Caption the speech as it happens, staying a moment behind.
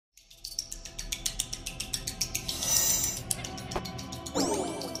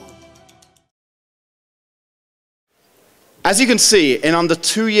As you can see, in under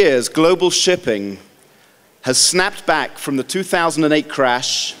 2 years, global shipping has snapped back from the 2008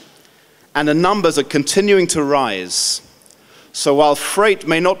 crash, and the numbers are continuing to rise. So while freight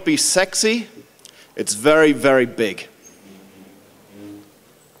may not be sexy, it's very, very big.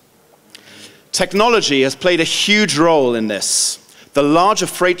 Technology has played a huge role in this. The larger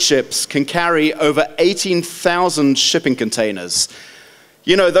freight ships can carry over 18,000 shipping containers.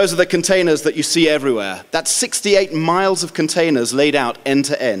 You know, those are the containers that you see everywhere. That's 68 miles of containers laid out end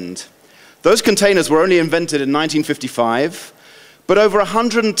to end. Those containers were only invented in 1955, but over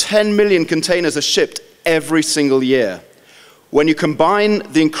 110 million containers are shipped every single year. When you combine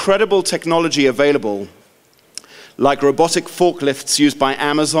the incredible technology available, like robotic forklifts used by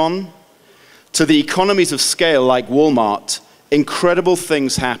Amazon, to the economies of scale like Walmart, incredible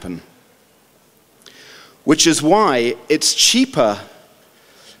things happen. Which is why it's cheaper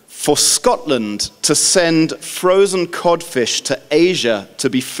for Scotland to send frozen codfish to Asia to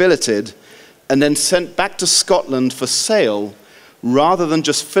be filleted and then sent back to Scotland for sale rather than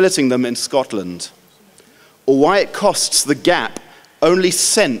just filleting them in Scotland. Or why it costs the Gap only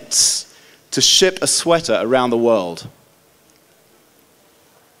cents to ship a sweater around the world.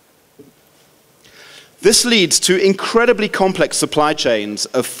 This leads to incredibly complex supply chains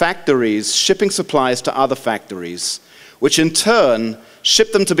of factories shipping supplies to other factories, which in turn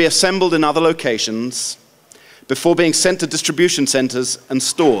ship them to be assembled in other locations before being sent to distribution centers and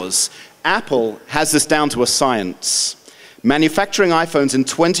stores. Apple has this down to a science, manufacturing iPhones in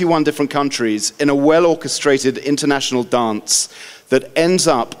 21 different countries in a well-orchestrated international dance that ends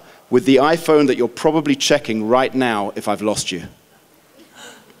up with the iPhone that you're probably checking right now if I've lost you.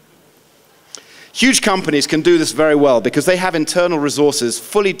 Huge companies can do this very well because they have internal resources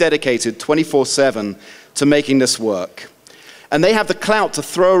fully dedicated 24/7 to making this work. And they have the clout to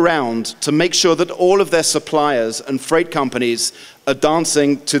throw around to make sure that all of their suppliers and freight companies are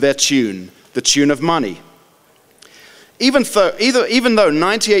dancing to their tune, the tune of money. Even though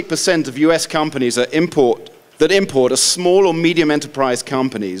 98% of US companies that import are small or medium enterprise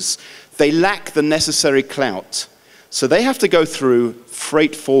companies, they lack the necessary clout. So they have to go through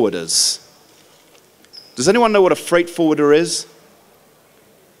freight forwarders. Does anyone know what a freight forwarder is?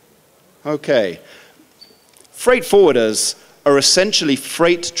 Okay. Freight forwarders are essentially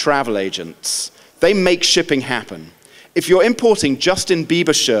freight travel agents. They make shipping happen. If you're importing Justin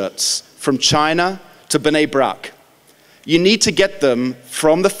Bieber shirts from China to Bnei Brak, you need to get them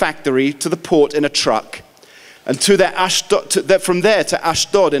from the factory to the port in a truck, and from there to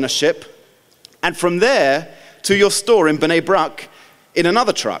Ashdod in a ship, and from there to your store in Bnei Brak in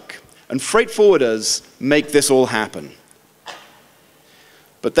another truck. And freight forwarders make this all happen.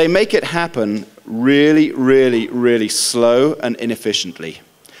 But they make it happen really, really, really slow and inefficiently.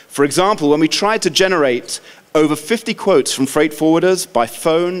 For example, when we tried to generate over 50 quotes from freight forwarders by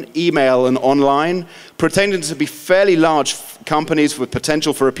phone, email, and online, pretending to be fairly large companies with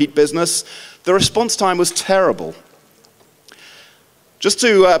potential for repeat business, the response time was terrible. Just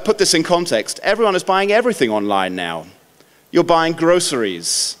to put this in context, everyone is buying everything online now. You're buying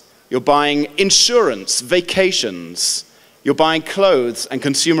groceries. You're buying insurance, vacations. You're buying clothes and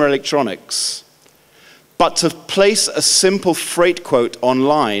consumer electronics. But to place a simple freight quote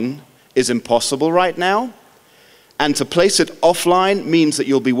online is impossible right now. And to place it offline means that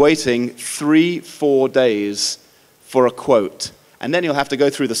you'll be waiting 3-4 days for a quote. And then you'll have to go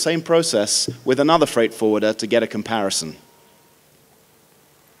through the same process with another freight forwarder to get a comparison.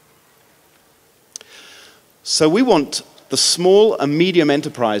 So we want the small and medium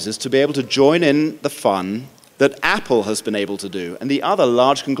enterprises to be able to join in the fun that Apple has been able to do and the other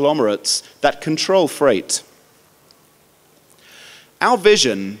large conglomerates that control freight. Our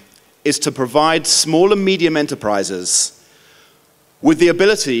vision is to provide small and medium enterprises with the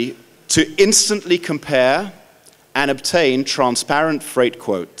ability to instantly compare and obtain transparent freight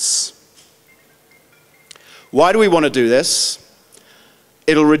quotes. Why do we want to do this?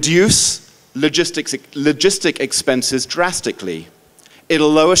 It'll reduce logistic expenses drastically. It'll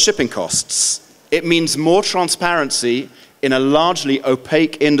lower shipping costs. It means more transparency in a largely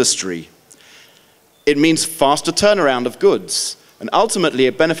opaque industry. It means faster turnaround of goods. And ultimately,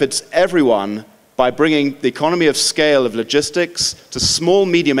 it benefits everyone by bringing the economy of scale of logistics to small,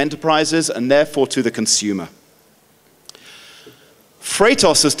 medium enterprises and therefore to the consumer.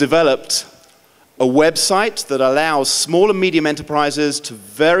 Freightos has developed a website that allows small and medium enterprises to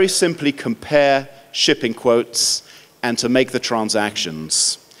very simply compare shipping quotes and to make the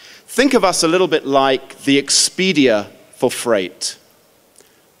transactions. Think of us a little bit like the Expedia for freight.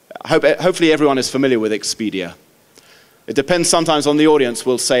 Hopefully everyone is familiar with Expedia. It depends sometimes on the audience.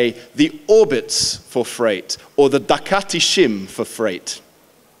 We'll say the orbits for freight or the dakatishim for freight.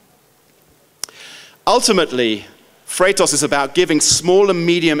 Ultimately, Freightos is about giving small and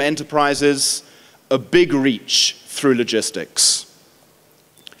medium enterprises a big reach through logistics.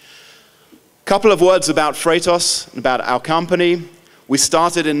 A couple of words about Freightos and about our company. We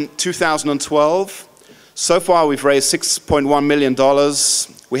started in 2012. So far, we've raised $6.1 million.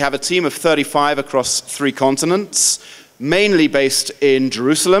 We have a team of 35 across 3 continents, mainly based in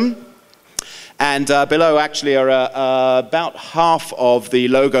Jerusalem. And below actually are about half of the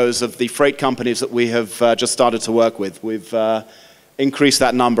logos of the freight companies that we have just started to work with. We've increased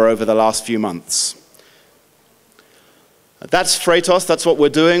that number over the last few months. That's Freightos, that's what we're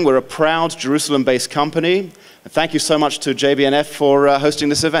doing. We're a proud Jerusalem-based company. And thank you so much to JBNF for hosting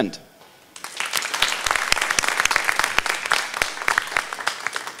this event.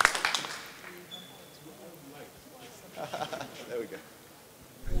 There we go.